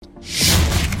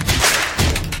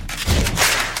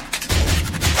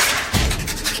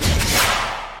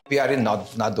We are in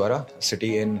Nathdwara, a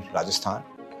city in Radisson,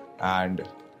 and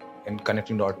in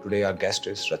Connecting Dot today our guest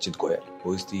is Rachit Goel,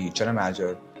 who is the General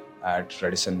Manager at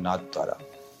Radisson, Nathdwara.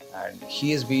 And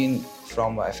he has been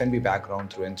from a F&B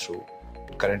background through and through,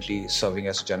 currently serving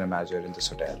as General Manager in this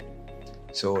hotel.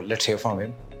 So let's hear from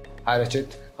him. Hi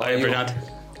Rachit. Hi Pranath.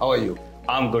 How are you?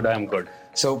 I'm good.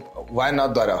 So why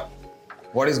Nathdwara?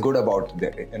 What is good about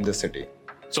in this city?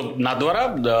 So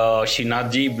Nathdwara, the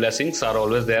Srinathji blessings are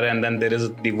always there, and then there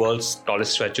is the world's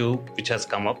tallest statue which has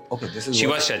come up. Okay, this is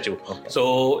Shiva statue. Okay.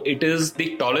 So it is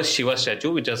the tallest Shiva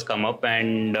statue which has come up,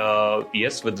 and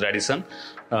yes, with Radisson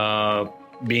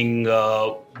being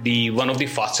the one of the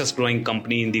fastest growing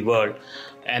company in the world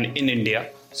and in India.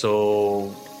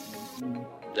 So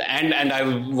and I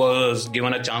was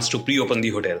given a chance to pre-open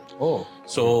the hotel. Oh,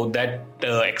 so that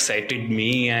excited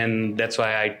me, and that's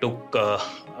why I took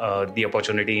the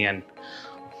opportunity and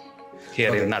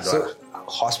here in Nathdwara. So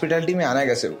hospitality में आना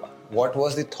कैसे हुआ? What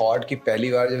was the thought कि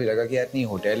पहली बार जब लगा कि यार नहीं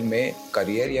होटल में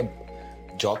career या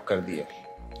job कर दी है,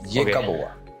 ये कब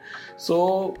हुआ? So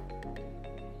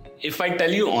if I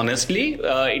tell you honestly,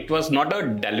 it was not a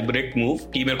deliberate move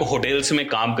कि मेरे को hotels में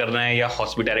काम करना है या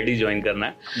hospitality join करना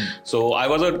है. So I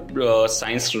was a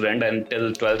science student, and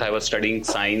till 12th I was studying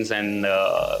science, and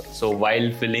so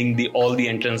while filling all the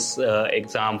entrance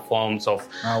exam forms of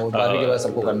वो 12वीं के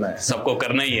बाद सबको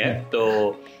करना ही है,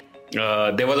 तो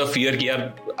there was a fear कि यार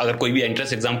अगर कोई भी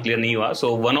entrance exam clear नहीं हुआ,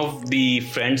 so one of the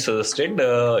friends suggested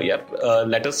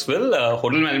let us fill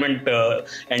hotel management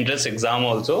entrance exam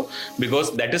also,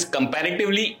 because that is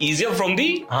comparatively easier from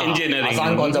the engineering.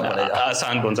 आसान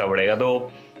कौन सा पड़ेगा,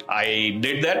 तो I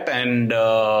did that and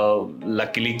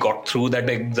luckily got through that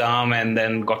exam and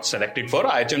then got selected for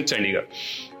IHM Chandigarh.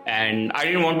 And I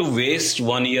didn't want to waste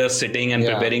 1 year sitting and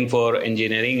preparing for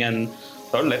engineering, and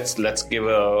so let's give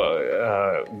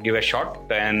a shot,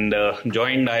 and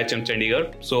joined IHM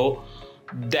Chandigarh. So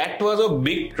that was a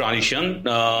big transition.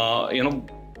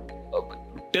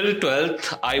 Till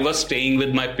 12th I was staying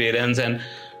with my parents, and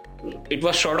it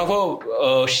was sort of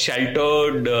a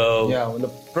sheltered,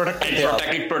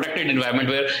 protected environment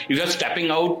where if you're stepping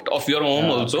out of your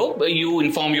home also, you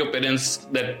inform your parents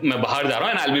that मैं बाहर जा रहा हूँ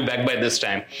and I'll be back by this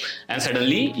time. And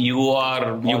suddenly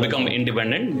you become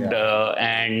independent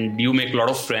and you make a lot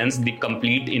of friends. The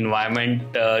complete environment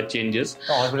changes.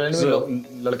 Hospital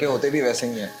में लड़के होते भी वैसे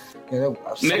ही हैं.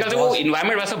 मेरे ख्याल से वो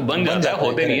environment वैसा बन जाता है,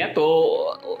 होते नहीं है. तो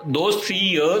those 3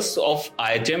 years of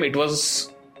IHM, it was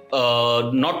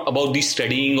not about the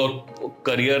studying or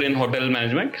career in hotel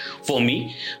management for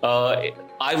me.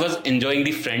 I was enjoying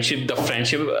the friendship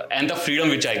and the freedom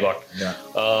which I got.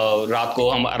 रात को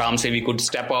हम आराम से we could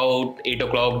step out 8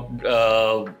 o'clock,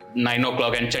 9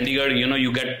 o'clock, and Chandigarh,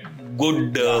 you get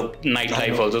good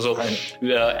nightlife also. So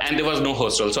and there was no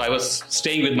hostel, so I was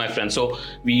staying with my friends. So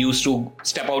we used to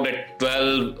step out at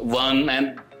 12, 1,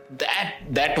 and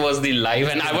that was the life,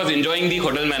 and I was enjoying the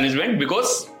hotel management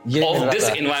because of this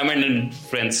environment and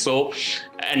friends. So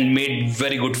and made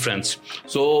very good friends.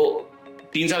 So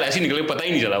 3 साल ऐसे निकले, पता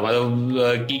ही नहीं चला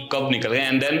मतलब कि कब निकल गए.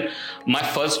 And then my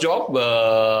first job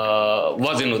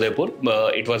was in Udaipur.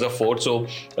 It was a fort, so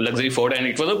a luxury fort, and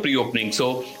it was a pre-opening.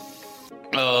 So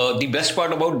the best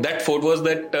part about that fort was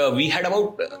that we had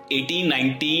about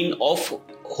 18-19 of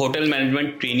hotel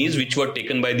management trainees which were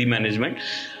taken by the management.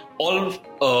 All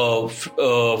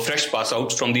fresh pass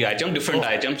outs from the IHM, different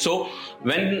IHM. So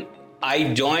when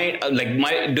I joined,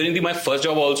 during my first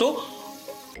job also,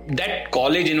 that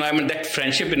college environment, that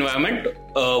friendship environment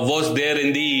was there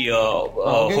in the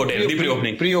hotel, the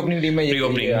pre-opening team.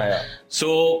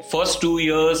 So first 2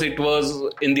 years it was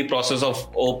in the process of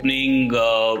opening.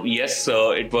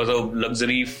 It was a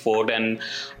luxury fort, and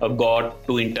got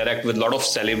to interact with a lot of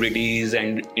celebrities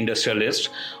and industrialists.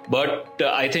 But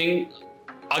I think,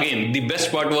 again, the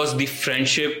best part was the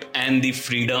friendship and the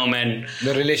freedom and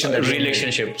the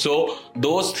relationship. So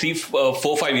those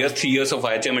 4-5 years, 3 years of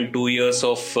IHM and 2 years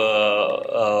of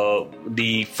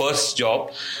the first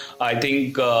job, I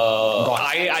think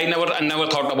I never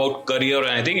thought about career or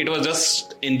anything. It was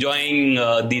just enjoying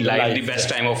the life, the best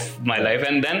time of my life.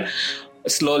 And then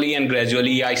slowly and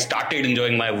gradually I started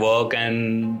enjoying my work,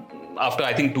 and after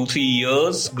I think 2-3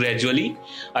 years, gradually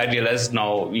I realized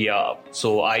now,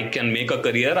 so I can make a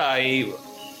career. I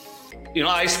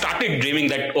started dreaming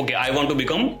that, okay, I want to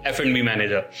become F&B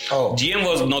manager. GM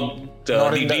was not the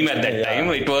dream at that time.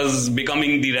 It was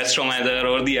becoming the restaurant manager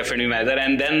or the F&B manager.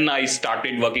 And then I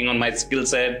started working on my skill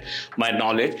set, my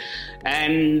knowledge.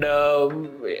 And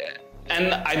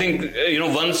I think,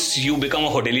 once you become a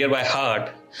hotelier by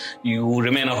heart, you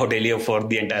remain a hotelier for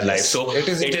the entire life. So it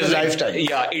is a lifestyle.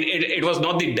 Yeah, it was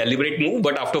not the deliberate move,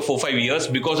 but after 4-5 years,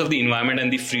 because of the environment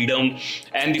and the freedom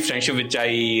and the friendship which I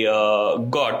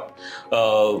got,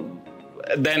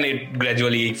 then it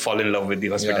gradually fall in love with the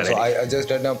hospitality. Yeah, so I just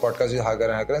did a podcast with Hagar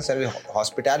and said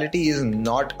hospitality is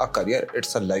not a career,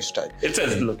 it's a lifestyle.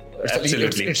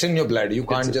 Absolutely. It's in your blood. You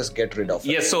can't just get rid of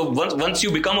it. Yes, so once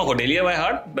you become a hotelier by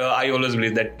heart, I always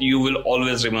believe that you will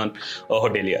always remain a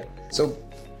hotelier. So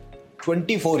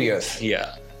 24 years.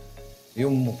 Yeah.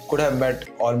 You could have met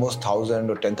almost 1,000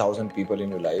 or 10,000 people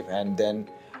in your life, and then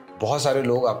बहुत सारे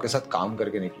लोग आपके साथ काम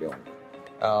करके निकले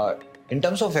होंगे. In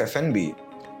terms of F&B,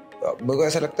 मेरे को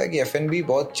ऐसा लगता है कि F&B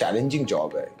बहुत चैलेंजिंग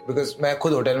जॉब है, बिकॉज मैं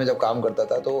खुद होटल में जब काम करता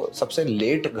था तो सबसे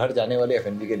लेट घर जाने वाले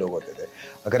F&B के लोग होते थे.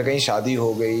 अगर कहीं शादी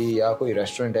हो गई या कोई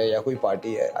रेस्टोरेंट है या कोई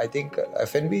पार्टी है, I think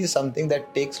F&B is something that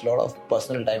takes lot of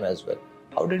personal time as well.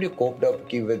 How did you cope up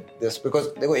की विद दिस? बिकॉज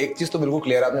देखो, एक चीज तो बिल्कुल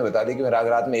क्लियर आपने बता दी कि मेरा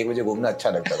रात में 1 बजे घूमना अच्छा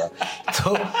लगता था.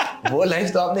 तो वो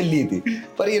लाइफ तो आपने ली थी,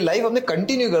 पर ये लाइफ आपने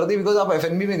कंटिन्यू कर दी बिकॉज आप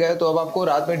F&B में गए. तो अब आपको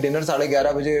रात में डिनर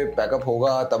 11:30 बजे पैकअप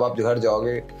होगा, तब आप घर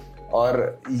जाओगे.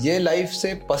 और ये लाइफ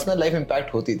से पर्सनल लाइफ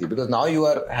इम्पैक्ट होती थी because now you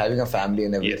are having a family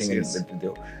and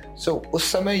everything. So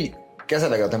उस समय कैसा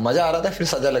लगा था? मजा आ रहा था, फिर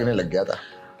सजा लगने लग गया था?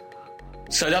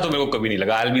 सजा तो मेरे को कभी नहीं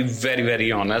लगा. I'll be very, very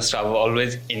honest. I've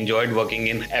always enjoyed working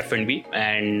in F&B,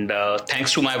 and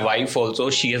thanks to my wife also,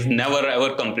 she has never ever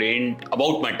complained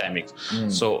about my timings.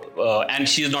 So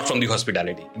and she is not from the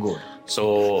hospitality. Good. So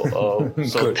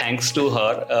Good. Thanks to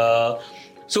her.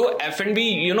 So F&B,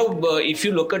 if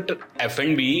you look at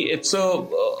F&B, it's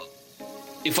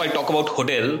if I talk about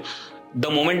hotel, the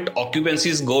moment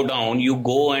occupancies go down, you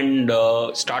go and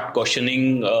start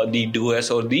questioning the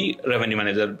DOS or the revenue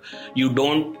manager. You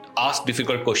don't ask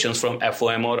difficult questions from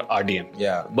FOM or RDM.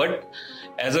 Yeah. But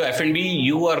as a F&B,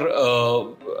 you are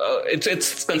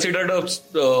it's considered a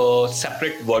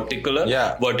separate vertical.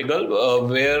 Yeah.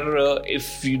 Where if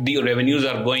the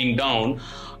revenues are going down,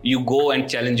 you go and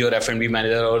challenge your F&B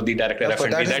manager or the director of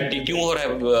F&B that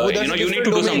you need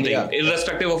to do something,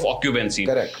 irrespective of occupancy.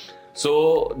 Correct. So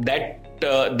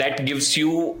that gives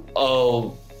you a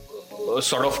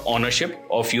sort of ownership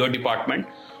of your department.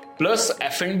 Plus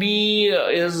F&B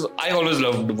is, I always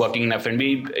loved working in F&B.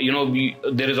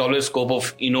 There is always scope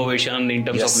of innovation in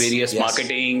terms of various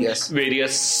marketing,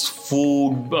 various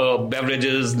food,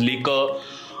 beverages, liquor,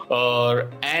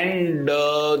 and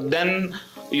then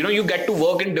you get to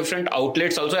work in different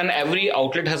outlets also, and every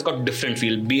outlet has got different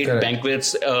feel, be it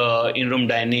banquets, in-room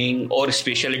dining, or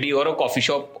specialty, or a coffee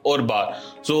shop or bar.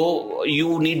 So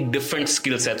you need different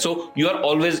skill sets. So you are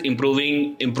always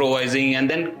improving, improvising, and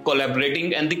then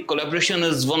collaborating. And the collaboration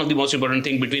is one of the most important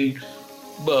thing between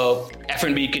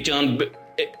F&B, kitchen.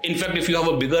 In fact, if you have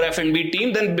a bigger F&B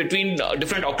team, then between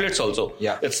different outlets also.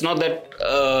 Yeah. It's not that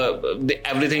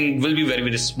everything will be very,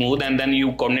 very smooth, and then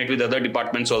you coordinate with other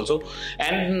departments also.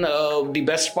 And the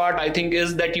best part, I think,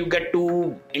 is that you get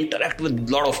to interact with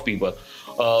a lot of people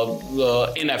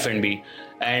in F&B.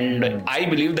 And I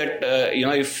believe that,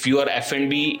 if your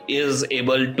F&B is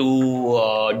able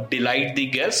to delight the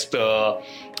guest,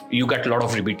 you get a lot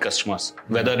of repeat customers,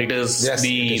 whether it is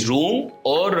the room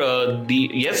or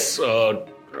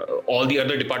all the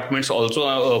other departments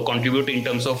also contribute in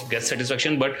terms of guest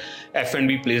satisfaction, but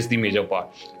F&B plays the major part.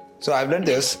 So I've learned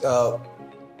this.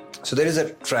 So there is a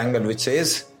triangle which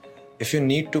says, if you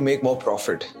need to make more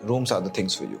profit, rooms are the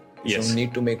things for you. If you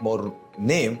need to make more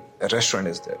name, a restaurant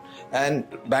is there. And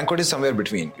banquet is somewhere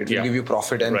between. It will give you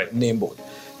profit and name both.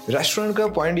 Restaurant का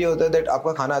point ये होता है that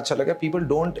आपका खाना अच्छा लगा. People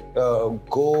don't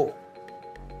go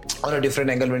on a different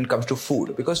angle when it comes to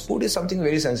food, because food is something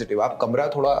very sensitive. आप कमरा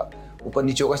थोड़ा ऊपर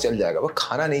नीचे का चल जाएगा, वो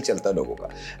खाना नहीं चलता लोगों का.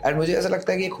 एंड मुझे ऐसा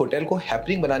लगता है कि एक होटल को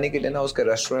हैपनिंग बनाने के लिए ना उसका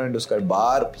रेस्टोरेंट, उसका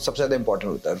बार सबसे ज़्यादा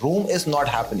इंपॉर्टेंट होता है. Room is not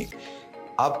happening.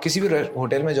 आप किसी भी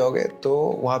होटल में जाओगे तो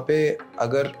वहाँ पे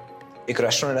अगर एक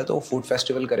रेस्टोरेंट है तो वो फूड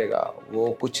फेस्टिवल करेगा, वो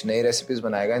कुछ नई रेसिपीज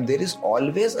बनाएगा. And there is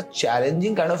always a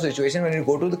challenging kind of situation when you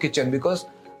go to the kitchen, because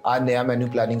आज नया मेन्यू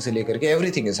प्लानिंग से लेकर के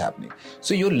everything is happening.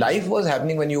 So your life was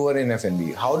happening when you were in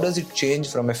F&B. How does it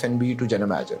change from F&B to general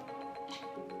manager?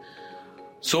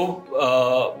 So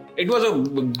it was a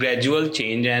gradual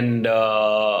change, and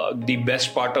the best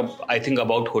part I think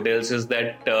about hotels is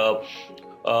that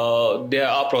there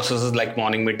are processes like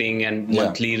morning meeting and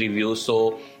monthly reviews. So,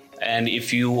 and if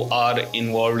you are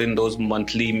involved in those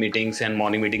monthly meetings and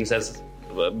morning meetings as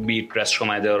be it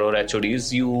restaurant manager or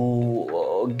HODs,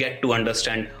 you get to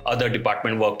understand other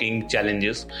department working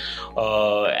challenges,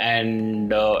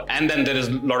 and then there is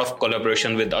a lot of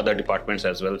collaboration with other departments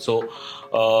as well. So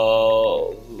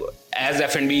as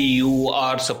F&B, you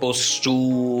are supposed to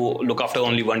look after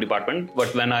only one department.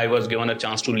 But when I was given a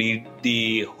chance to lead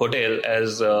the hotel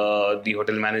as the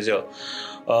hotel manager,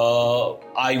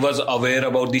 I was aware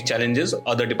about the challenges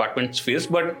other departments face.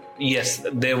 But yes,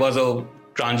 there was a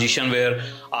transition where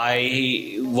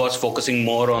I was focusing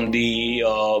more on the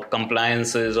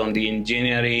compliances, on the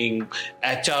engineering.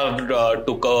 HR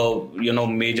took a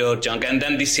major chunk, and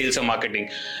then the sales and marketing,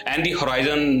 and the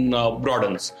horizon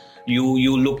broadens.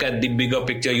 You look at the bigger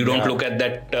picture. You don't look at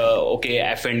that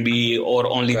F&B or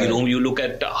only the room. You look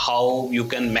at how you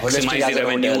can maximize the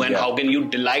revenue and how can you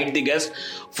delight the guest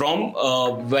from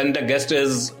when the guest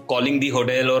is calling the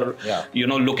hotel or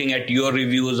looking at your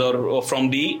reviews or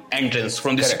from the entrance,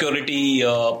 from the security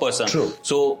person. True.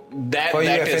 So that for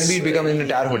that you, is F&B become an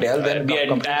entire hotel. Then the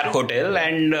entire hotel,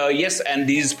 and and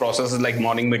these processes like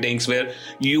morning meetings where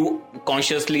you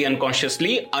consciously and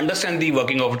unconsciously understand the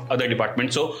working of other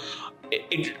departments. So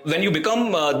when you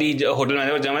become the hotel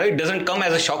manager or general manager, it doesn't come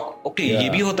as a shock. Okay, ye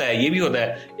bhi hota hai.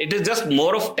 It is just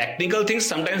more of technical things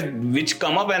sometimes which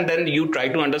come up, and then you try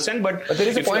to understand. But there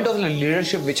is a point of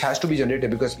leadership which has to be generated,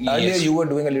 because earlier you were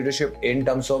doing a leadership in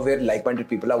terms of where like-minded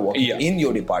people are working in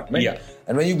your department.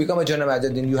 And when you become a general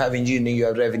manager, then you have engineering, you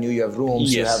have revenue, you have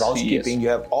rooms, you have housekeeping, you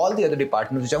have all the other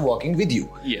departments which are working with you.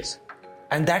 Yes.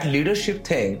 And that leadership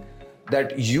thing,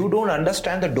 that you don't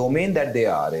understand the domain that they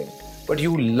are in, but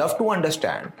you love to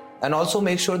understand and also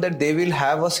make sure that they will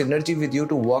have a synergy with you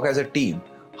to work as a team.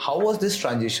 How was this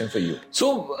transition for you?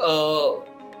 So,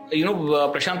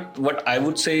 Prashant, what I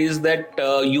would say is that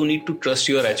you need to trust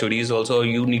your HODs also.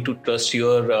 You need to trust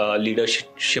your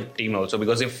leadership team also,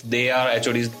 because if they are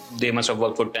HODs, they must have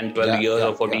worked for 10, 12 years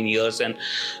or 14 years. And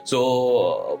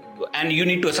so, and you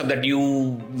need to accept that you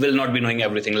will not be knowing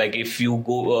everything. Like if you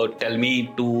go tell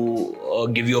me to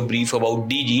give you a brief about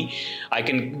DG, I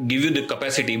can give you the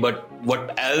capacity, but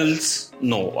what else?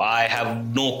 No, I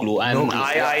have no clue. And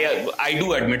I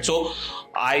do admit. So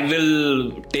I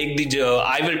will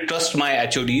I will trust my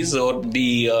HODs or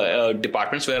the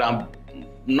departments where I'm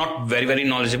not very, very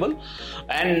knowledgeable,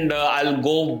 and I'll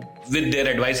go with their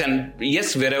advice, and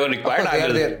yes, wherever required,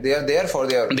 they are there for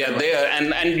their... They are there,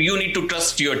 and you need to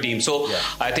trust your team. So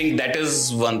I think that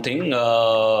is one thing,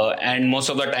 and most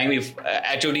of the time, if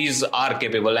HODs are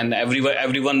capable and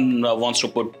everyone wants to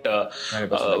put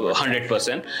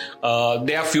 100%,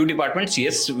 there are few departments,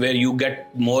 yes, where you get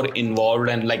more involved,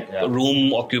 and like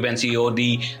room occupancy or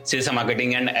the sales and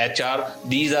marketing and HR,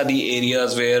 these are the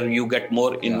areas where you get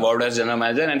more involved as general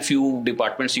manager, and few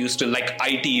departments you still, like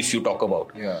IT if you talk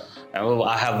about.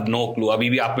 I have no clue. अभी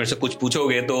भी आप मेरे से कुछ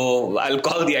पूछोगे तो I'll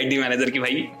call the IT manager कि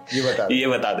भाई ये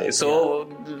बता दे.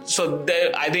 So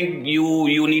there, I think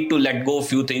you need to let go of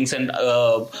few things and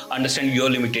understand your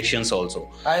limitations also.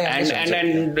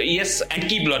 And yes, and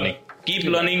keep learning,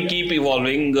 keep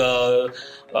evolving.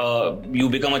 You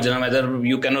become a general manager,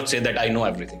 you cannot say that I know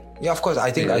everything. Yeah, of course.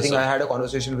 I think I had a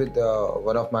conversation with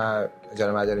one of my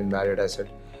general manager in Marriott. I said,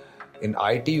 in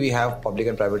IT we have public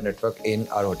and private network in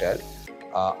our hotel.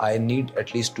 I need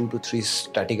at least 2 to 3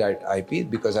 static IPs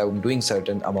because I'm doing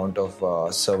certain amount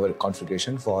of server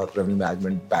configuration for revenue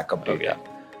management backup data.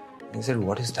 And he said,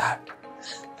 what is that?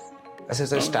 I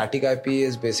said, static IP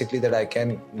is basically that I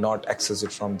can not access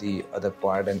it from the other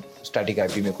point, and static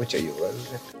IP में कुछ चाहिए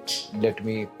होगा. Let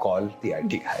me call the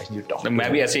IT guy and you talk.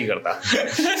 मैं भी ऐसे ही करता.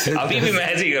 अभी भी मैं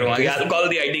ऐसे ही करूँगा. I'll call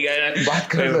the IT guy and बात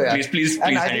कर लो यार. Please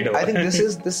hand it over. I think this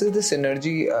is the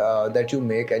synergy that you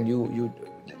make, and you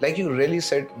like you really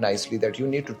said nicely that you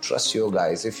need to trust your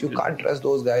guys. If you can't trust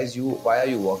those guys, why are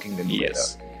you working then?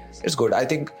 Yes. It's good. I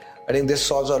think this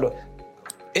solves all.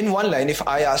 In one line, if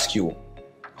I ask you,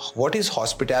 what is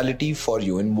hospitality for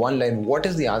you? In one line, what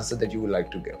is the answer that you would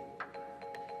like to give?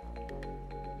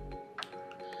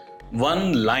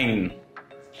 One line.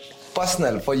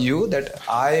 Personal for you, that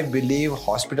I believe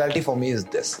hospitality for me is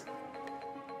this.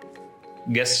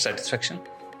 Guest satisfaction.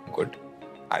 Good.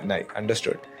 I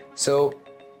understood. So,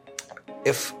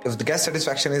 if the guest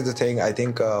satisfaction is the thing, I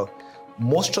think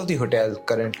most of the hotels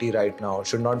currently right now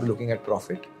should not be looking at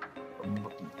profit.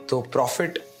 So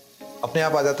profit अपने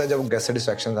आप आ जाता है जब guest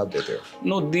satisfaction आप देते हो.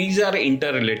 No, these are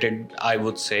interrelated, I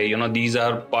would say. These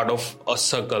are part of a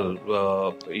circle.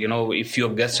 If your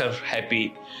guests are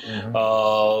happy,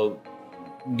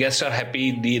 guests are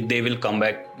happy, they will come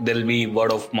back. There'll be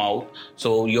word of mouth.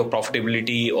 So your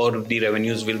profitability or the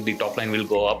revenues the top line will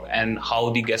go up. And how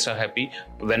the guests are happy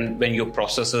when your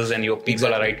processes and your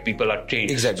people are right, people are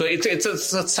trained. Exactly. So it's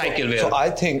a cycle where. So I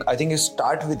think you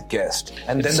start with guest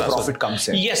and then the profit comes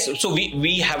in. Yes. So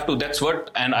we have to. That's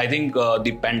what. And I think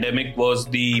the pandemic was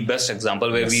the best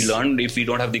example where we learned if we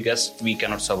don't have the guests, we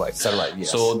cannot survive. Yes.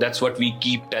 So that's what we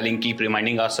keep telling, keep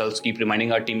reminding ourselves, keep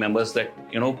reminding our team members that,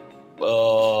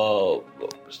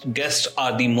 guests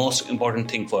are the most important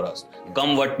thing for us.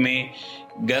 Come what may,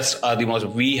 guests are the most.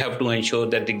 We have to ensure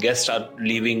that the guests are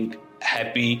leaving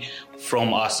happy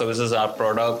from our services, our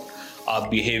product, our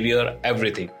behavior,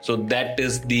 everything. So that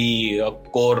is the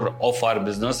core of our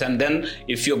business. And then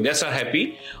if your guests are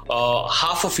happy,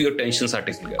 half of your tensions are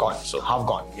taken care of. Gone. So half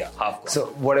gone. Yeah, half gone. So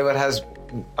whatever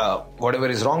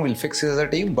is wrong, we'll fix it as a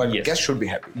team. But guests should be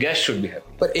happy. Guests should be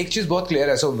happy. पर एक चीज बहुत clear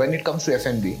है. So when it comes to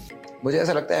F&B, मुझे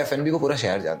ऐसा लगता है F&B को पूरा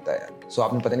शहर जानता है. So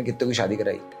आपने पता नहीं कितने की शादी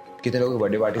कराई, कितने लोगों की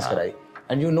बर्थडे पार्टीज कराई,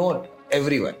 and you know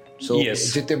everyone. So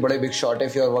जितने बड़े big shot,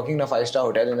 if you are working in a 5-star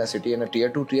hotel in a city, in a tier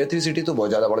 2, tier 3 city, तो बहुत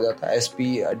ज़्यादा बढ़ जाता है.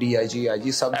 SP, DIG,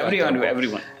 IG सब.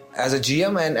 Everyone. As a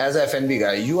GM and as a F&B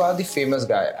guy, you are the famous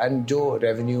guy, and जो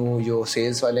revenue, जो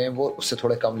sales वाले हैं, वो उससे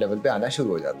थोड़े कम level पे आना शुरू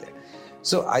हो जाते हैं.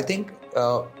 So I think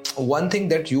one thing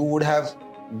that you would have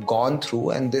gone through,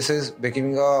 and this is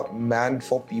becoming a man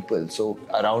for people. So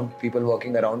around people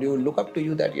working around you look up to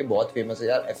you that ये बहुत famous है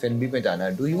यार, F&B में जाना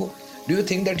है. Do you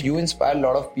think that you inspire a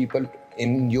lot of people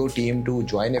in your team to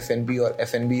join F&B, or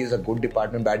F&B is a good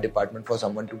department, bad department for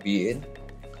someone to be in?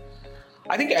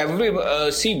 I think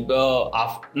now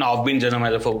I've been general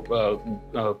manager for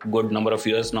a good number of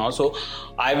years now, so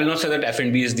I will not say that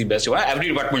F&B is the best. Every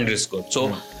department is good.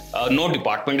 So no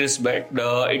department is bad.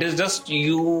 It is just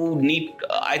you need.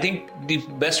 I think the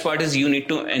best part is you need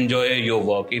to enjoy your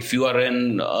work. If you are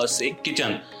in say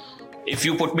kitchen. If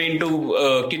you put me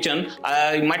into kitchen,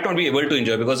 I might not be able to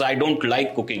enjoy because I don't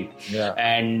like cooking. Yeah.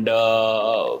 And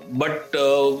but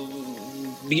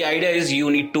the idea is you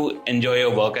need to enjoy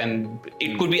your work, and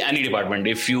it could be any department.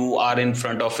 If you are in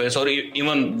front office, or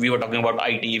even we were talking about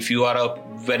IT, if you are a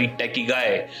very techie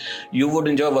guy, you would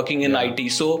enjoy working in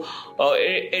IT. So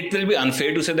it will be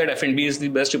unfair to say that F&B is the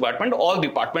best department. All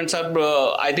departments are.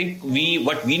 I think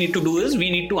what we need to do is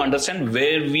we need to understand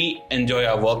where we enjoy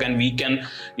our work, and we can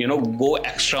go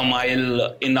extra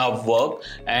mile in our work,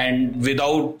 and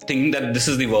without thinking that this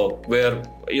is the work where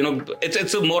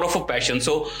it's a more of a passion.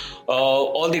 So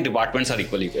all the departments are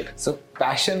equally good. So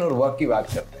passion और work की बात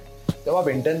करते हैं. जब आप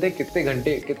intern थे, कितने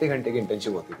घंटे की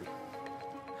internship होती थी?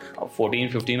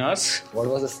 14-15 hours. What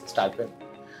was the stipend?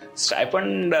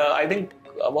 Stipend, I think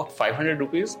about 500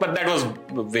 rupees, but that was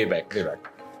way back.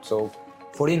 So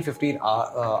 14-15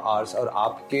 hours. और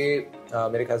आपके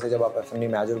मेरे ख्याल से जब आप F&B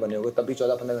मैनेजर बने होगे तब भी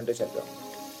 14-15 घंटे चल रहे हो.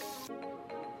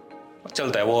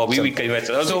 चलता है वो अभी भी कई बार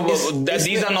चलता है. So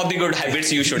these are not the good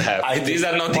habits you should have. These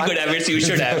are not the good habits you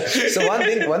should have. So one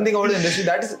thing about the industry,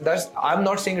 that's I'm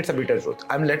not saying it's a bitter truth.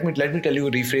 Let me tell you,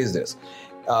 rephrase this.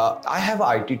 I have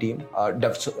an IT team,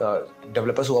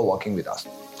 developers who are working with us.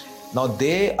 Now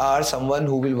they are someone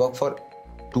who will work for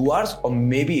 2 hours or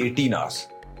maybe 18 hours.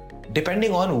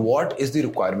 Depending on what is the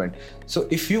requirement. So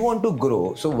if you want to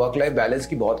grow, so work-life balance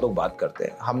की बहुत लोग बात करते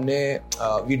हैं. हमने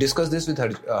we discussed this with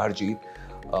Harjeet,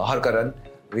 Harkaran.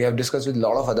 We have discussed with a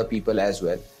lot of other people as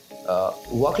well.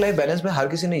 Work-life balance में हर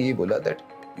किसी ने ये बोला that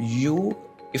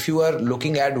if you are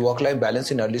looking at work-life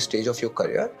balance in early stage of your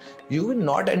career, you will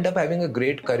not end up having a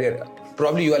great career.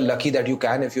 Probably you are lucky that you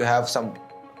can, if you have some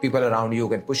people around you who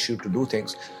can push you to do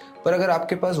things. पर अगर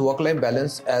आपके पास work life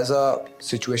balance as a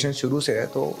situation शुरू से है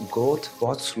तो growth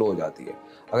बहुत slow हो जाती है.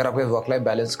 अगर आपके वर्क लाइफ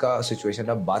बैलेंस का सिचुएशन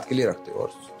आप बात के लिए रखते हो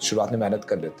और शुरुआत में मेहनत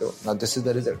कर लेते हो, now this is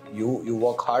the result. You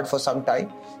work hard for some time,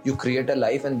 you create a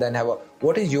life and then have a.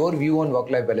 What is your view on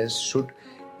work life balance? Should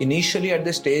initially at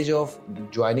the stage of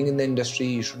joining in the industry,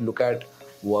 you should look at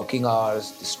working hours,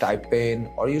 the stipend,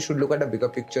 or you should look at a bigger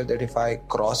picture that if I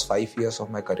cross 5 years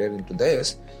of my career into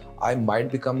this, I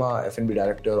might become a F&B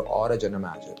director or a general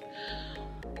manager.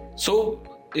 So,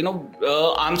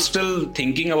 I'm still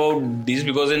thinking about this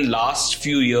because in last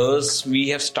few years, we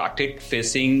have started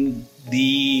facing the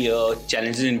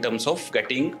challenges in terms of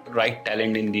getting right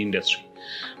talent in the industry.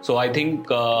 So I think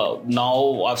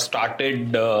now I've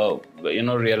started,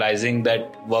 realizing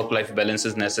that work-life balance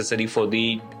is necessary for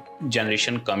the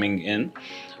generation coming in,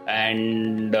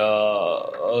 and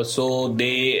so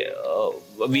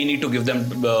we need to give them.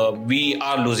 We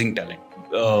are losing talent.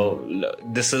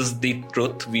 This is the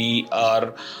truth. We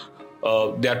are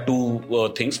there are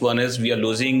two things. One is we are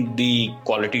losing the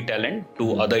quality talent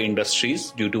to other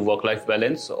industries due to work-life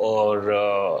balance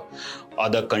or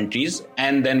other countries,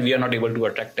 and then we are not able to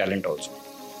attract talent also.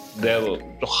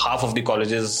 Half of the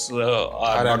colleges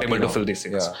are not able to fill these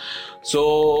things. Yeah.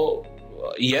 So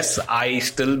yes, I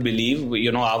still believe,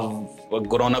 I've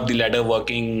grown up the ladder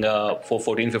working for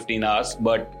 14-15 hours,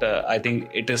 but I think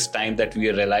it is time that we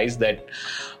realize that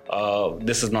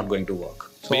this is not going to work.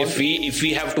 So if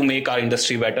we have to make our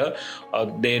industry better,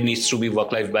 there needs to be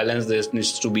work-life balance, there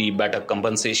needs to be better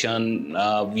compensation,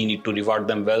 we need to reward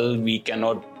them well. We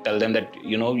cannot tell them that,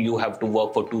 you have to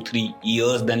work for 2-3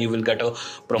 years, then you will get a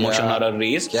promotion or a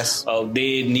raise. Yes.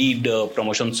 They need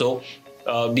promotion. So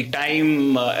the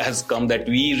time has come that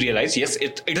we realize, yes,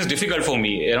 it is difficult for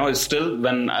me. Still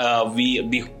when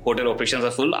the hotel operations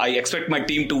are full, I expect my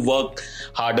team to work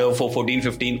harder for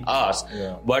 14-15 hours.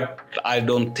 Yeah. But I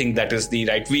don't think that is the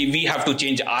right. We have to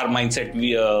change our mindset.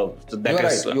 You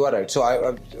are right.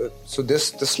 So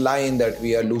this line that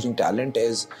we are losing talent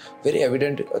is very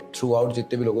evident throughout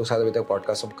जितने भी लोगों के साथ अभी तक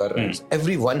podcast हम कर रहे हैं.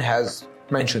 Everyone has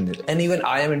mentioned it, and even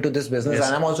I am into this business,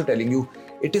 and I'm also telling you,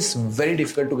 it is very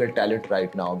difficult to get talent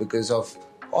right now because of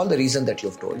all the reasons that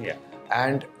you've told. Yeah.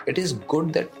 And it is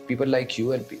good that people like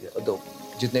you and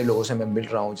जितने लोगों से मैं मिल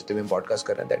रहा हूँ, जितने भी podcast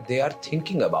कर रहे हैं, that they are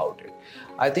thinking about it.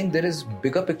 I think there is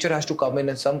bigger picture has to come in,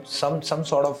 and some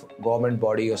sort of government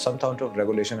body or some sort of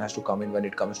regulation has to come in when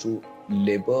it comes to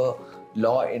labor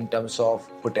law in terms of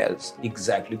hotels.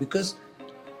 Exactly, because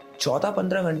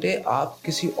 14-15 घंटे आप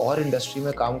किसी और industry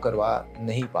में काम करवा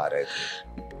नहीं पा रहे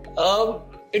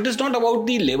थे. It is not about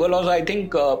the labor laws. I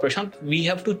think, Prashant, we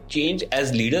have to change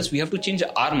as leaders. We have to change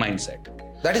our mindset.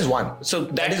 That is one. So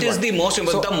that is the most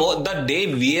important. The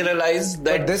day we realize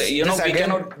that we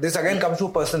cannot. This again comes to a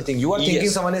personal thing. You are thinking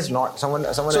someone is not. Someone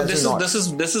else is not.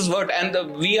 This is what,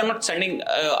 and we are not sending.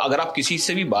 अगर आप किसी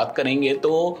से भी बात करेंगे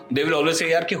तो they will always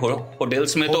say यार कि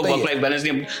hotels में तो work life balance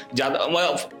नहीं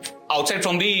ज़्यादा. Outside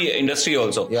from the industry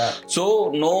also. Yeah.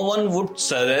 So no one would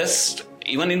suggest.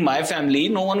 Even in my family,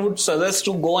 no one would suggest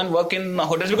to go and work in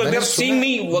hotels because they have seen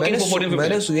me working for 14-15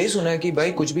 मैंने यही सुना है कि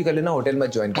भाई कुछ भी कर लेना होटल में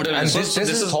ज्वाइन कर. And this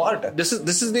is thought. This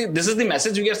is the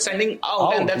message we are sending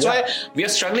out, and that's why we are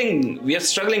struggling. We are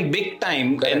struggling big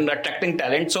time in attracting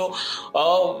talent. So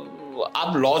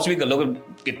आप laws भी कर लो,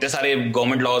 कितने सारे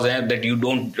government laws हैं that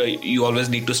you always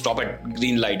need to stop at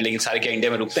green light, लेकिन सारे क्या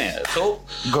India में रुकते हैं. So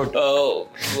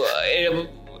good.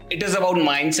 It is about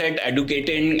mindset,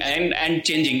 educating and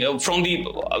changing from the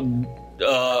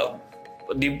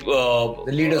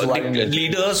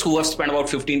leaders who have spent about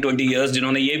 15-20 years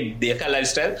जिन्होंने ये देखा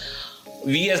lifestyle.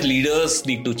 We as leaders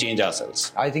need to change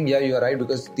ourselves. I think you are right,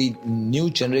 because the new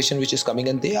generation which is coming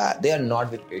in, they are not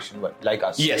very patient like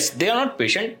us. Yes, they are not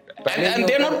patient, and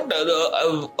they are not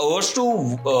averse to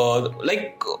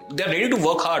they are ready to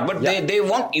work hard, but they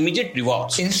want immediate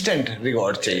rewards. Instant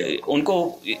reward चाहिए उनको.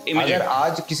 अगर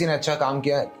आज किसी ने अच्छा काम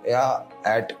किया या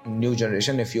at new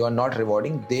generation, if you are not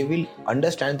rewarding, they will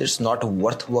understand that it's not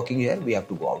worth working here. We have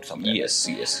to go out somewhere.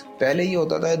 Yes. पहले ये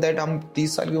होता था that हम 30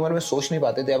 साल की उम्र में सोच नहीं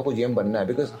पाते थे आपको GM बनना है,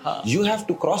 because you have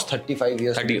to cross 35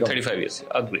 years. 35 years.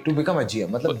 Agree. To become a GM.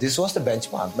 मतलब this was the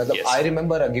benchmark. मतलब I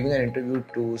remember giving an interview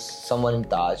to someone in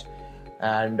Taj,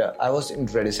 and I was in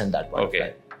Radisson that point.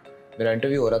 Okay. मेरा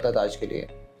interview हो रहा था ताज के लिए,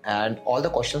 and all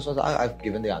the questions was I've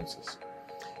given the answers.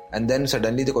 And then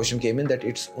suddenly the question came in that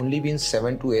it's only been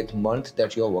 7 to 8 months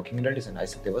that you are working in Radisson. I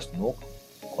said there was no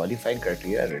qualifying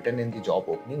criteria written in the job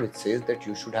opening which says that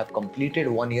you should have completed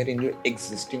 1 year in your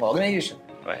existing organization.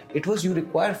 Right. It was you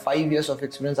require 5 years of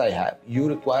experience. I have. You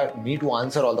require me to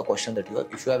answer all the questions that you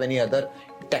have. If you have any other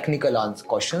technical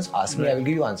questions, ask me. I will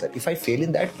give you answer. If I fail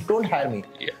in that, don't hire me.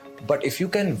 Yeah. But if you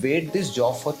can wait this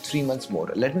job for 3 months more,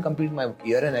 let me complete my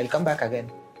year and I'll come back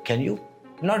again. Can you?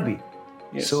 Not be.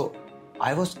 Yes. So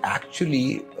I was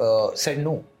actually said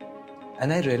no.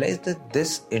 And I realized that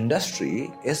this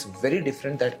industry is very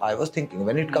different that I was thinking.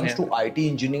 When it comes to IT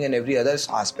engineering and every other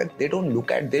aspect, they don't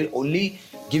look at, they only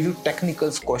give you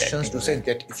technical questions to say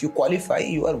that if you qualify,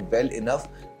 you are well enough,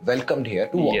 welcomed here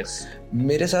to work. Yes.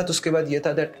 मेरे साथ उसके बाद ये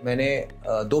था that मैंने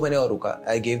 2 महीने और रुका.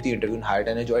 I gave the interview and hired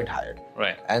and I joined hired.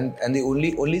 Right. And the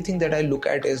only thing that I look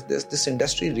at is this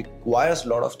industry requires a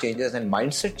lot of changes, and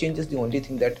mindset change is the only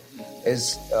thing that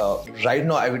is right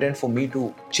now evident for me to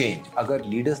change. अगर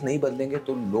leaders नहीं बदलेंगे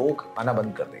तो लोग आना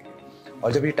बंद कर देंगे,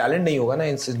 और जब ये talent नहीं होगा ना,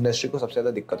 इस industry को सबसे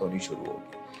ज़्यादा दिक्कत होनी शुरू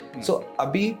होगी. So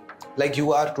अभी like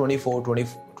you are 24,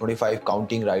 25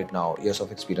 counting right now years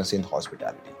of experience in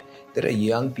hospitality. There are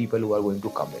young people who are going to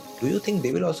come in. Do you think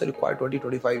they will also require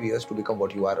 20-25 years to become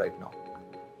what you are right now?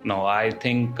 No, I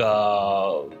think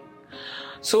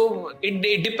So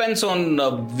it depends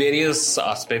on various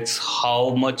aspects.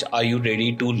 How much are you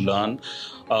ready to learn?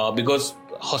 Because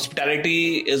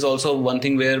hospitality is also one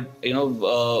thing where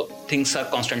things are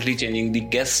constantly changing. The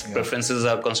guest preferences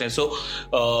are constant. So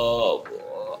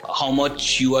how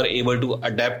much you are able to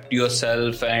adapt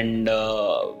yourself and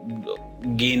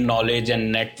gain knowledge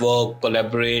and network,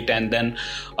 collaborate, and then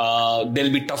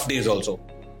there'll be tough days also.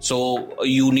 So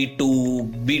you need to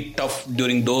be tough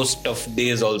during those tough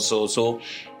days also. So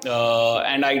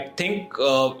and I think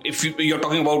if you're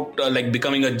talking about like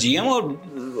becoming a GM or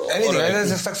anything, either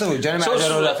as a successful general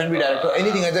manager or F&B director,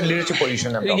 anything as a leadership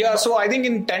position. Yeah, so I think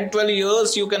in 10-12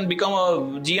 years you can become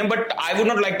a GM, but I would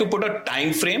not like to put a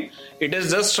time frame. It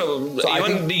is just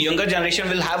even the younger generation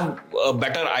will have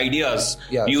better ideas.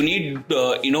 Yeah. You need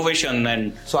innovation,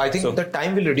 and so I think the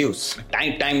time will reduce.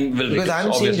 Time will reduce. Because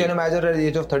I'm seeing general manager at the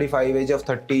age of 35, age of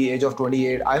 30, age of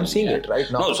 28. I'm seeing it right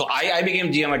now. No, so I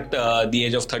became GM at the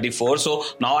age of 34. So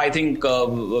now I think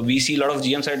we see a lot of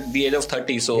GMs at the age of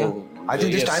 30. So I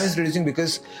think this time is reducing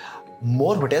because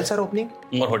more hotels are opening.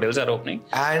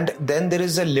 And then there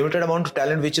is a limited amount of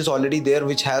talent which is already there,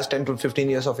 which has 10 to 15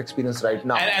 years of experience right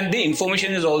now. And the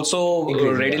information is also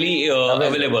readily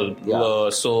available. Yeah.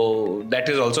 So that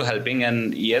is also helping.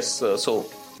 And so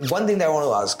one thing that I want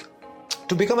to ask,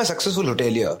 to become a successful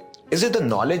hotelier, is it the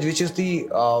knowledge which is the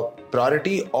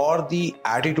priority, or the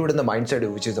attitude and the mindset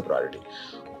which is the priority?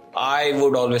 I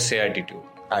would always say attitude.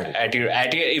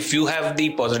 If you have the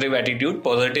positive attitude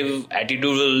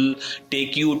will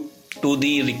take you to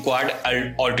the required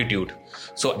altitude.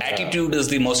 So attitude is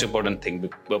the most important thing.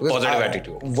 Positive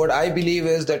attitude. What I believe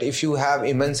is that if you have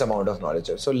immense amount of knowledge,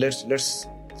 so let's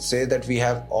say that we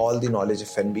have all the knowledge a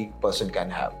F&B person can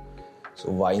have. So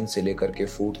wine se lekar ke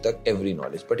food tak, every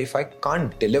knowledge. But if I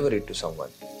can't deliver it to someone,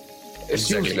 it's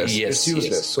useless. It's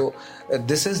useless. Yes. So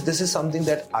this is something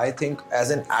that I think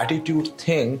as an attitude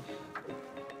thing.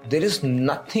 There is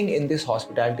nothing in this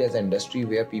hospitality as an industry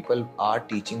where people are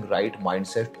teaching right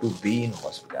mindset to be in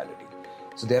hospitality.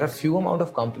 So there are few amount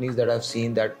of companies that I've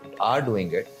seen that are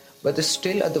doing it, but there's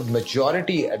still at the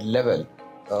majority at level,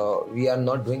 we are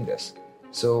not doing this.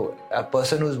 So a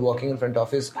person who's working in front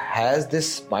office has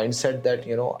this mindset that,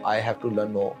 I have to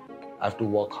learn more, I have to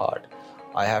work hard,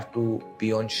 I have to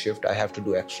be on shift, I have to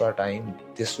do extra time.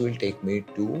 This will take me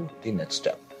to the next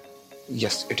step.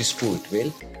 Yes, it is true, it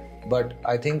will. But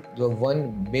I think the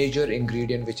one major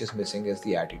ingredient which is missing is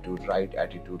the attitude, right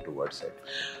attitude towards it.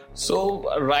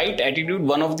 So, right attitude,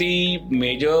 one of the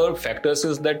major factors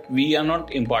is that we are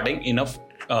not imparting enough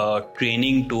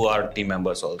training to our team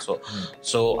members also.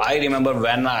 So, I remember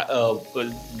when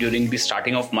during the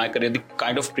starting of my career, the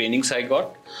kind of trainings I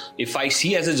got, if I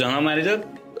see as a general manager,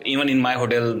 even in my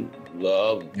hotel,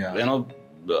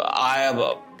 I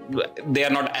have... they are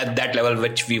not at that level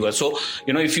which we were. So,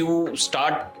 if you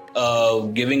start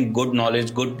giving good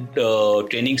knowledge, good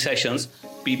training sessions,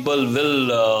 people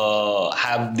will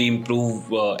have the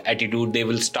improved attitude. They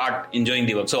will start enjoying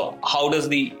the work. So how does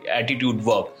the attitude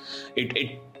work?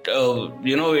 It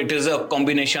is a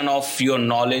combination of your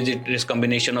knowledge, it is a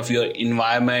combination of your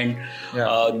environment,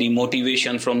 the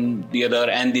motivation from the other,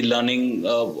 and the learning.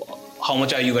 How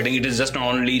much are you getting? It is just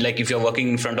not only like if you're working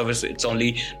in front of us, it's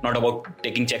only not about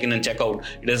taking check-in and check-out.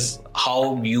 It is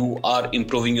how you are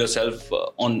improving yourself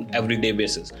on everyday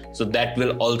basis. So that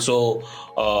will also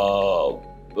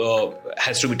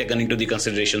has to be taken into the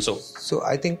consideration. So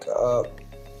I think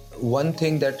one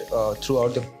thing that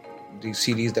throughout the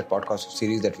series, that podcast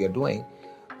series that we are doing,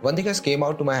 one thing has came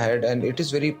out to my head, and it is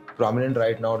very prominent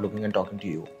right now looking and talking to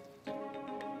you.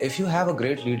 If you have a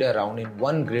great leader around,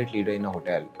 one great leader in a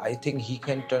hotel, I think he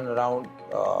can turn around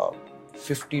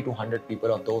 50 to 100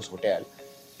 people of those hotels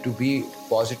to be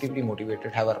positively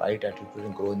motivated, have a right attitude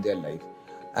and grow in their life.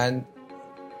 And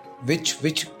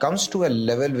which comes to a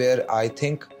level where I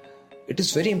think it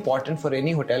is very important for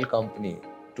any hotel company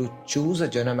to choose a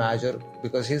general manager,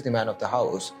 because he's the man of the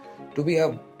house, to be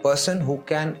a person who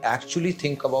can actually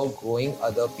think about growing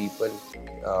other people,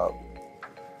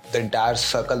 the entire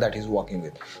circle that he's working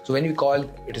with. So when we call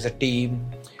it is a team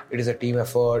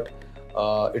effort,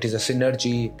 it is a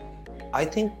synergy. I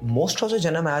think most of the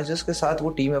general managers के साथ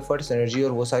वो team effort, synergy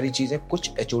और वो सारी चीजें कुछ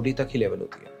HOD तक ही level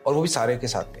होती है, और वो भी सारे के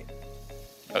साथ नहीं.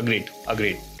 Agreed.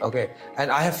 Okay,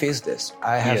 and I have faced this.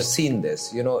 I have seen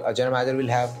this. A general manager will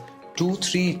have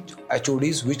 2-3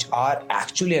 HODs which are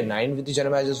actually aligned with the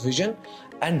general manager's vision,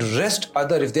 and rest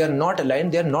other, if they are not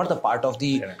aligned, they are not the part of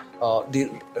the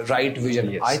right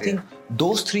vision. I think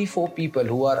those 3-4 people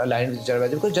who are aligned with the general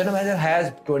manager, because general manager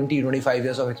has 20-25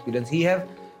 years of experience, he have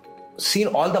seen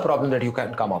all the problems that you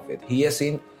can come up with. He has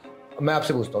seen मैं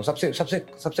आपसे पूछता हूँ, सबसे सबसे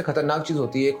सबसे खतरनाक चीज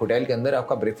होती है एक होटल के अंदर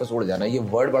आपका ब्रेकफास्ट उड़ जाना. ये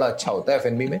वर्ड बड़ा अच्छा होता है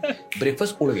F&B में,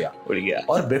 ब्रेकफास्ट उड़ गया.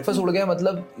 और ब्रेकफास्ट उड़ गया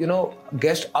मतलब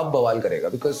गेस्ट अब बवाल करेगा,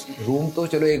 बिकॉज रूम तो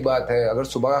चलो एक बात है, अगर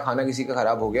सुबह का खाना किसी का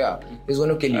खराब हो गया is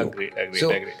gonna kill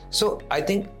you. So I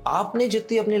think आपने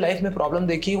जितनी अपनी लाइफ में प्रॉब्लम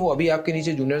देखी वो अभी आपके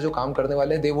नीचे जूनियर जो काम करने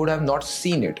वाले हैं, they would have not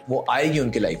seen it. वो आएगी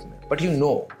उनकी लाइफ में, but you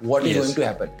know what is going to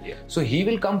happen. So he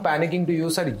will come panicking to you,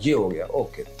 sir ये हो गया,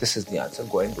 okay this is the answer,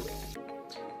 go and do it.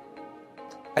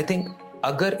 I think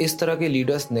अगर इस तरह के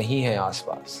लीडर्स नहीं हैं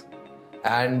आसपास,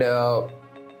 एंड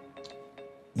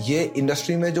ये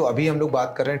इंडस्ट्री में जो अभी हम लोग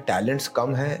बात कर रहे हैं, टैलेंट्स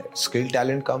कम है, स्किल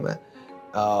टैलेंट कम है,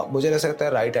 मुझे ऐसा लगता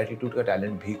है राइट एटीट्यूड का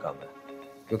टैलेंट भी कम है.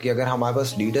 क्योंकि अगर हमारे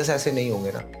पास लीडर्स ऐसे नहीं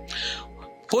होंगे ना,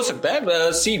 हो सकता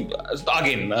है. See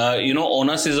again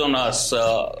onus is on us.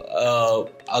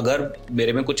 अगर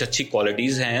मेरे में कुछ अच्छी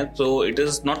क्वालिटीज हैं तो it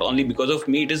is not only because of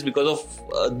me, it is because of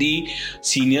the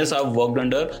seniors I have worked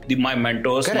under, my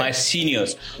mentors, my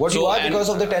seniors. What you are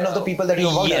because of the 10 of the people that you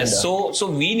worked under. Yes,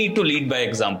 so we need to lead by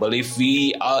example. If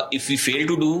we fail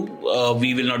to do,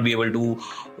 we will not be able to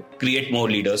create more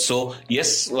leaders. So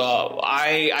yes,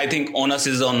 I think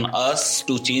onus is on us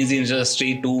to change the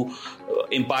industry, to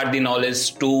impart the knowledge,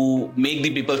 to make the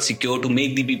people secure, to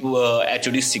make the people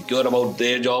actually secure about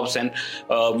their jobs, and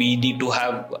we need to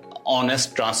have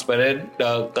honest, transparent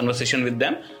conversation with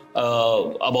them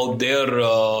about their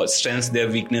strengths,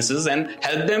 their weaknesses, and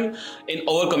help them in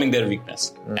overcoming their weakness,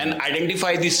 and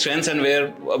identify the strengths and where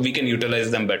we can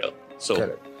utilize them better.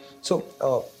 So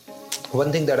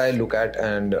one thing that I look at,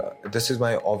 and this is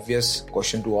my obvious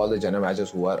question to all the general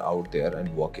managers who are out there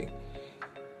and working,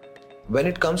 when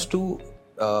it comes to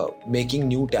making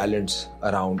new talents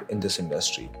around in this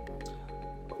industry,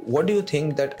 what do you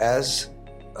think that as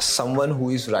someone who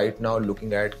is right now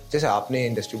looking at, जैसे आपने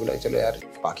industry बोला चलो यार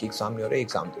बाकी exam नहीं हो रहे,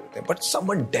 exam दे देते हैं, बट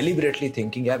someone deliberately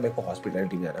thinking यार मेरे को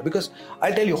हॉस्पिटैलिटी में जाना है, because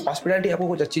I tell you hospitality आपको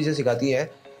कुछ अच्छी चीज़ सिखाती है.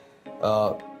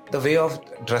 the way of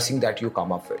dressing that you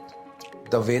come up with,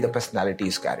 the way the personality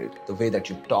is carried, the way that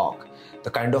you talk,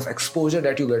 the kind of exposure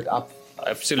that you get. आप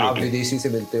विदेशी से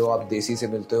मिलते हो, आप देसी से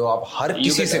मिलते हो, आप हर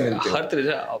किसी से मिलते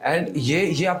हो, एंड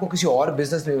ये आपको किसी और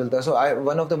बिजनेस में मिलता है. सो I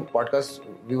one of the podcast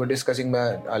we were discussing,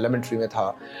 मैं लेमन ट्री में था,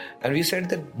 and we said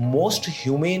that most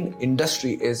human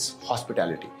industry is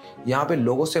hospitality. यहाँ पे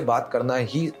लोगों से बात करना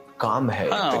ही काम है.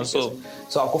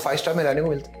 सो आपको 5 स्टार में रहने को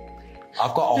मिलता है,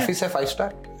 आपका ऑफिस है 5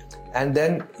 star, and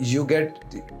then you get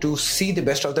to see the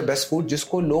best of the best food,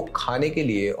 जिसको लोग खाने के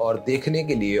लिए और देखने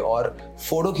के लिए और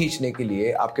फोटो खींचने के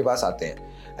लिए आपके पास आते हैं.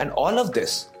 and all of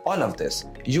this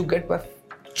you get by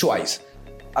choice.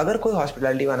 अगर कोई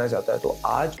हॉस्पिटैलिटी में आना चाहता है तो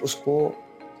आज उसको,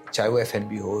 चाहे वो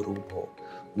F&B हो, रूम हो,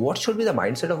 what should be the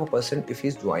mindset of a person if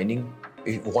he's joining,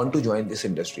 if you want to join this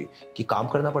industry, कि काम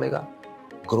करना पड़ेगा,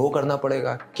 ग्रो करना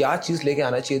पड़ेगा, क्या चीज लेके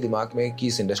आना चाहिए दिमाग में कि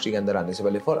इस इंडस्ट्री के अंदर आने से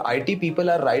पहले. For IT people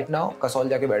are right now Kasol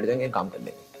जाके बैठ जाएंगे काम करने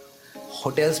में.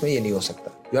 होटल्स में ये नहीं हो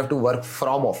सकता, you have to work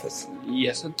from office.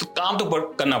 Yes, तो काम तो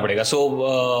करना पड़ेगा. सो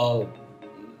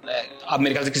आप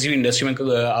मेरे ख्याल से किसी भी इंडस्ट्री में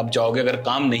आप जाओगे, अगर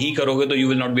काम नहीं करोगे तो you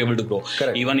will not be able to grow.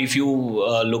 Even if you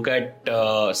look at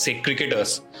से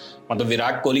क्रिकेटर्स, मतलब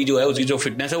विराट कोहली जो है उसकी जो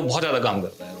फिटनेस है वो बहुत ज्यादा काम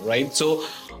करता है, राइट. सो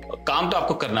काम तो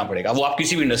आपको करना पड़ेगा, वो आप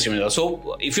किसी भी इंडस्ट्री में जाओ.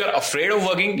 So if you are afraid of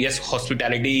working, yes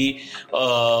hospitality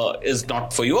is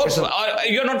not for you,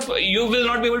 you will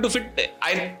not be able to fit.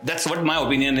 That's what my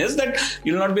opinion is, that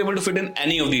you will not be able to fit in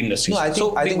any of the industries. No,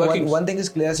 I think one thing is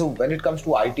clear. So when it comes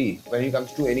to IT, when it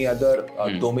comes to any other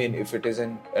domain, if it is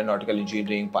in aeronautical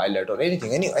engineering, pilot or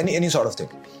anything, any sort of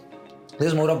thing,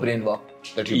 there's more of brain work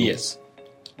that you do. Yes,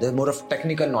 there's more of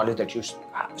technical knowledge that you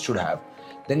should have.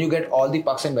 Then you get all the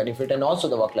perks and benefit, and also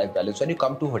the work-life balance. When you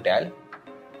come to hotel,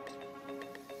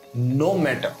 no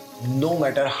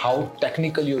matter how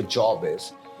technical your job is,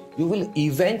 you will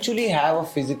eventually have a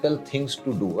physical things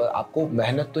to do. आपको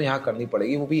मेहनत तो यहाँ करनी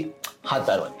पड़ेगी, वो भी हाथ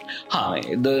पैर वाली. हाँ,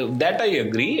 that I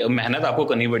agree. मेहनत आपको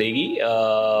करनी पड़ेगी.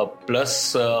 Plus,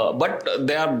 but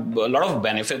there are a lot of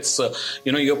benefits.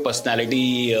 Your personality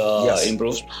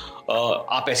improves.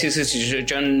 आप ऐसी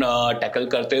सिचुएशन टैकल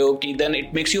करते हो कि then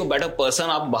it makes you a better person.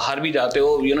 आप बाहर भी जाते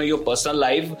हो, your personal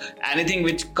life, anything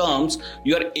which comes,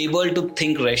 you are able to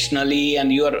think rationally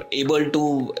and you are able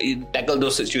to tackle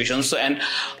those situations. And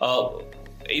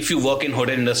if you work in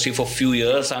hotel industry for few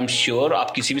years, I'm sure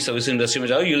आप किसी भी service industry में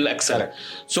जाओ, you'll excel.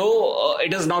 So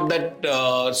it is not that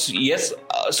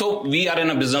so we are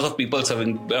in a business of people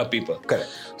serving people. Correct.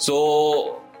 So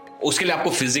उसके लिए आपको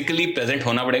physically present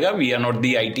होना पड़ेगा. We are not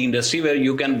the IT industry where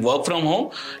you can work from home.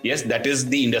 Yes, that is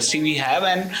the industry we have,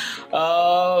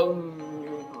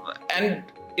 and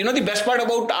the best part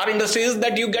about our industry is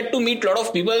that you get to meet a lot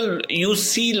of people. You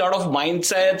see a lot of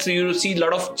mindsets, you see a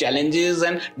lot of challenges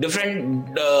and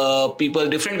different people,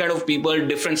 different kind of people,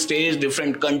 different stage,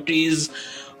 different countries,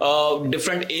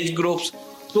 different age groups.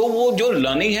 तो वो जो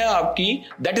learning है आपकी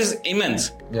that is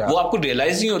immense, वो आपको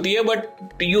realise नहीं होती है,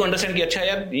 बट यू अंडरस्टैंड कि अच्छा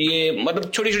यार ये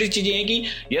मतलब छोटी छोटी चीजें हैं कि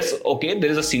yes okay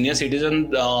there is a senior citizen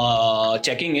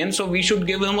checking in, so we should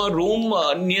give him a room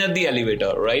near the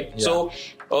elevator, right? So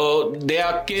they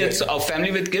are kids, a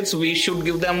family with kids, we should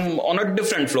give them on a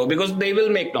different floor because they will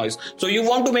make noise. So you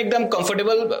want to make them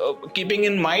comfortable, keeping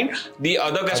in mind the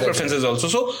other guest preferences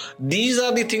also. So these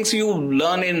are the things you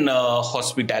learn in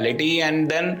hospitality.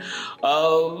 And then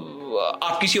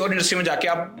आप किसी और industry में जाके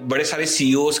आप बड़े सारे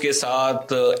CEOs के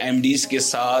साथ, MDs के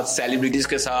साथ, सेलिब्रिटीज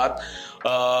के साथ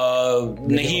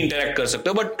नहीं इंटरेक्ट कर सकते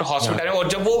हो, बट हॉस्पिटैलिटी और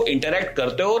जब वो इंटरेक्ट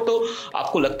करते हो तो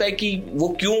आपको लगता है कि वो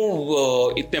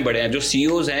क्यों इतने बड़े हैं जो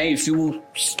CEOs हैं. If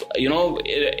you know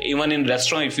even in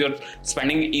restaurant, if you are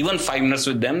spending even 5 minutes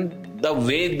with them, the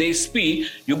way they speak,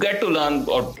 you get to learn.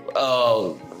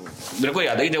 और मेरे को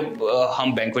याद है कि जब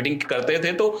हम बैंक्वेटिंग करते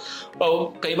थे तो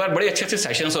कई बार बड़े अच्छे अच्छे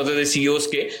सेशंस होते थे CEOs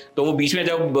के, तो वो बीच में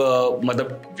जब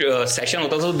मतलब सेशन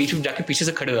होता था तो बीच में जाके पीछे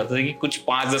से खड़े हो जाते थे कि कुछ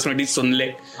 5-10 मिनट ही सुन ले.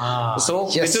 So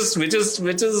which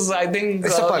is I think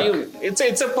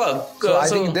it's a perk. So I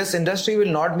think this industry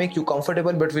will not make you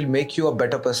comfortable but will make you a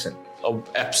better person.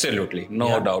 Absolutely, no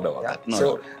doubt about that. No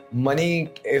doubt.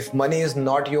 If money is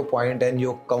not your point and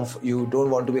you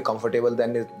don't want to be comfortable,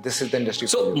 then this is the industry.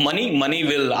 So money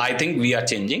will, I think we are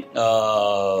changing.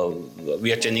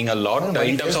 We are changing a lot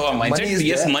in terms of our mindset.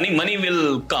 Yes, money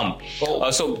will come.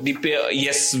 So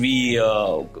we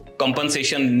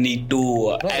compensation need to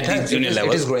at the junior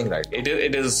level. It is growing, right?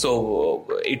 It is, so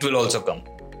it will also come.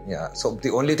 Yeah. So the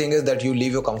only thing is that you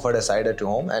leave your comfort aside at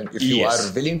home, and if you are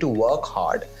willing to work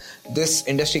hard, this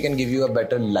industry can give you a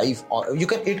better life. You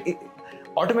can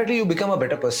automatically you become a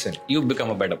better person. You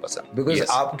become a better person because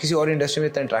आप किसी और industry में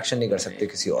इतना interaction नहीं कर सकते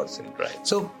किसी और से. Right.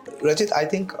 So Rachit, I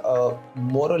think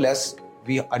more or less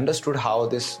we understood how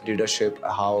this leadership,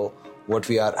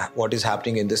 what is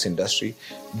happening in this industry.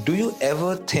 Do you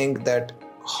ever think that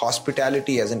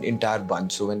hospitality as an entire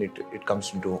bunch, so when it comes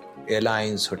to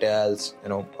airlines, hotels,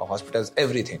 hospitals,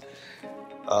 everything,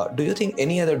 do you think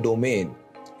any other domain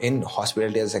in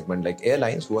hospitality as a segment, like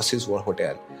airlines versus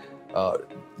hotel,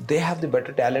 they have the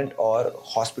better talent, or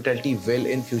hospitality will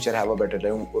in future have a better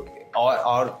talent,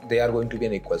 or they are going to be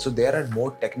an equal? So there are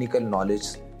more technical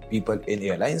knowledge people in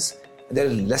airlines, and there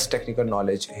is less technical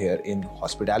knowledge here in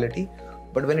hospitality.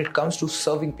 But when it comes to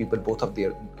serving people, both of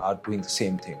them are doing the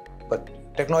same thing. But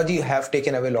technology have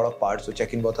taken away a lot of parts, so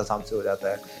check-in बहुत आसान से हो जाता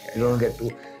है. You don't get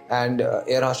to, and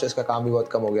air hostess का काम भी बहुत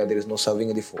कम हो गया. There is no serving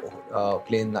in the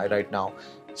plane right now.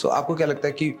 So आपको क्या लगता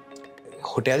है कि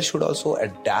hotels should also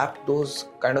adapt those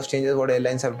kind of changes what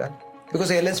airlines have done?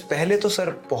 Because airlines पहले तो सर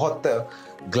बहुत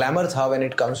glamour था when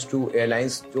it comes to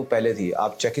airlines जो पहले थी.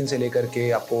 आप check-in से लेकर के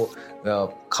आपको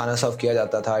खाना सर्व किया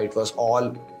जाता था. It was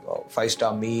all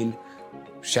 5-star meal,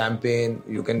 champagne,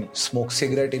 you can smoke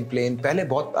cigarette in plane. पहले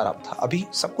बहुत आराम था, अभी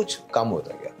सब कुछ कम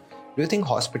होता गया. Do you think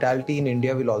hospitality in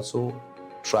India will also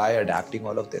try adapting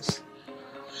all of this?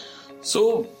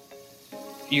 So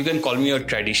you can call me a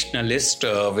traditionalist,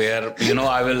 where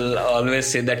I will always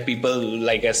say that people,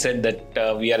 like I said,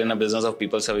 that we are in a business of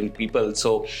people serving people.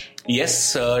 So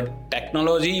yes,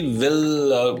 technology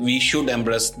will, we should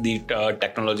embrace the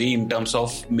technology in terms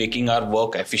of making our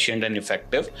work efficient and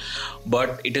effective,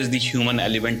 but it is the human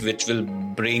element which will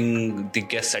bring the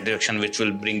guest satisfaction, which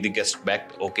will bring the guest back.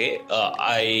 Okay,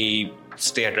 I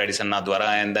stay at Radisson, Nathdwara,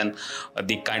 and then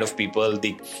the kind of people,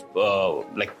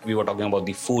 like we were talking about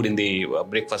the food in the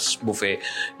breakfast buffet,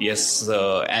 yes,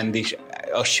 and the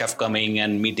chef coming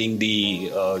and meeting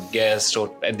the guest or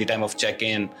at the time of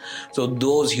check-in. So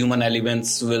those human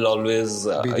elements will always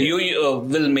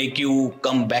will make you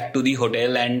come back to the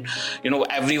hotel, and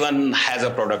everyone has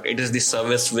a product. It is the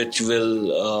service which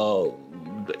will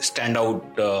stand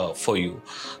out for you.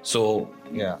 So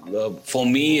for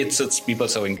me, it's people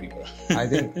serving people. I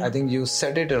think you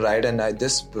said it right, and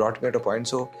this brought me to a point.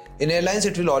 So in airlines,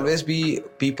 it will always be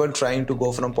people trying to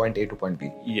go from point A to point B.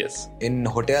 Yes. In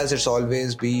hotels, it's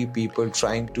always be people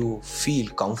trying to feel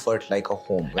comfort like a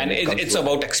home. And it's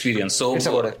about experience. So it's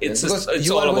about experience. It's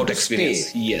all about experience.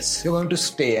 Stay. Yes. You're going to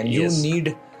stay, and you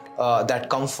need that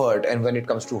comfort. And when it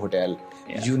comes to hotel,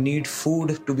 you need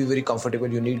food to be very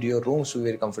comfortable. You need your rooms to be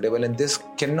very comfortable, and this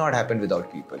cannot happen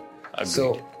without people. Agreed.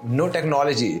 So no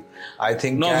technology, I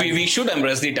think. No, we should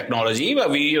embrace the technology, but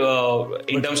we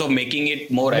in terms of making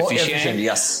it more efficient,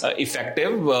 yes,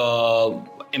 effective,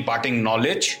 imparting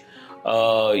knowledge.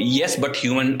 Yes, but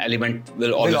human element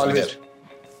will always be there.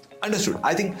 Understood.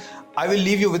 I think I will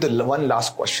leave you with one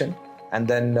last question, and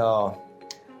then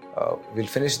we'll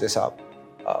finish this up.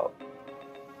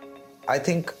 I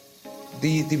think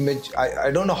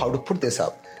I don't know how to put this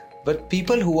up, but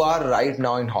people who are right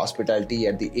now in hospitality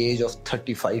at the age of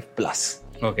 35 plus,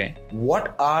 okay,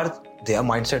 what are their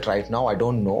mindset right now? I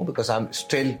don't know, because I'm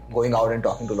still going out and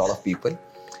talking to a lot of people.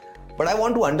 But I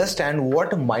want to understand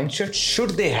what mindset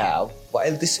should they have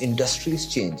while this industry is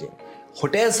changing.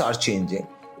 Hotels are changing.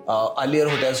 Earlier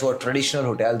hotels were traditional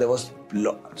hotel. There was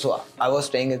so I was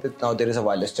staying at it. Now there is a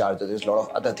wireless charger. There's a lot of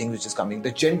other things which is coming.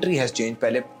 The gentry has changed.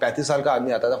 पहले 35 साल का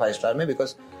आदमी आता था 5 star में,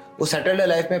 because वो settled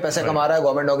life में पैसा कमा रहा है,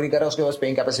 गवर्नमेंट नौकरी कर रहा है, उसके पास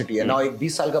paying capacity है. Now एक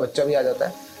 20 साल का बच्चा भी आ जाता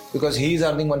है, because he is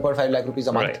earning 1.5 lakh rupees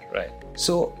a month. Right.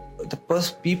 So the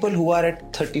people who are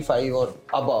at 35 or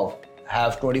above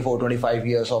have 24, 25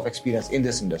 years of experience in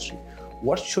this industry.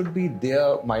 What should be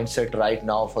their mindset right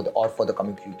now for the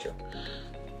coming future?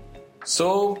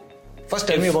 So, first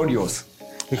tell me about yours,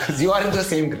 because you are in the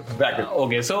same bracket.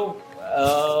 Okay, so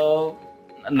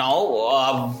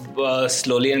now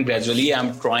slowly and gradually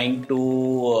I'm trying to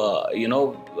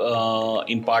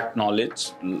impart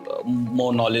knowledge,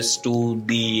 more knowledge to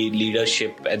the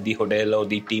leadership at the hotel or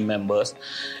the team members,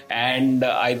 and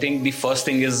I think the first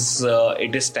thing is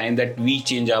it is time that we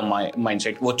change our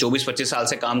mindset. वो 24-25 साल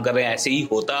से काम कर रहे हैं, ऐसे ही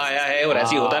होता आया है और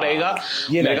ऐसे ही होता रहेगा.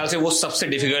 मेरे ख्याल से वो सबसे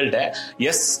डिफिकल्ट है.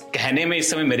 Yes, कहने में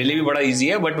इस समय मेरे लिए भी बड़ा इजी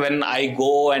है, but when I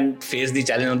go and face the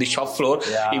challenge on the shop floor,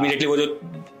 immediately वो जो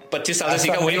 25 साल से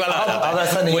सीखा वही वाला आ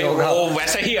जाता है. वो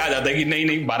वैसा ही आ जाता है कि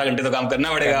नहीं 12 घंटे तो काम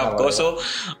करना पड़ेगा आपको. So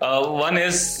one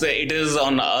is, it is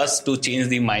on us to change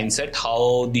the mindset,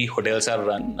 how the hotels are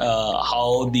run,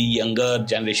 how the younger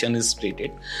generation is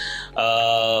treated.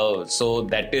 So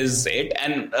that is it.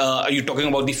 And are you talking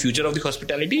about the future of the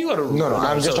hospitality or no?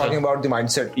 I'm just talking about the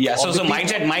mindset. Yeah. So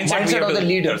mindset of the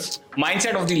leaders.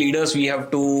 Mindset of the leaders. We have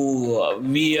to.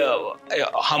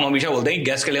 हम हमेशा बोलते हैं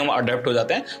guest के लिए हम adapt हो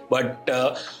जाते हैं, but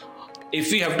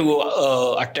if we have to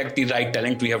attract the right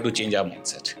talent, we have to change our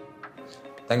mindset.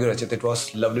 Thank you, Rachit. It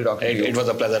was lovely talking to you. It was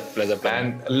a pleasure.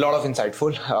 And a lot of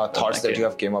insightful thoughts that you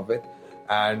have came up with.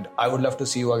 And I would love to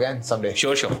see you again someday.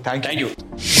 Sure. Thank you.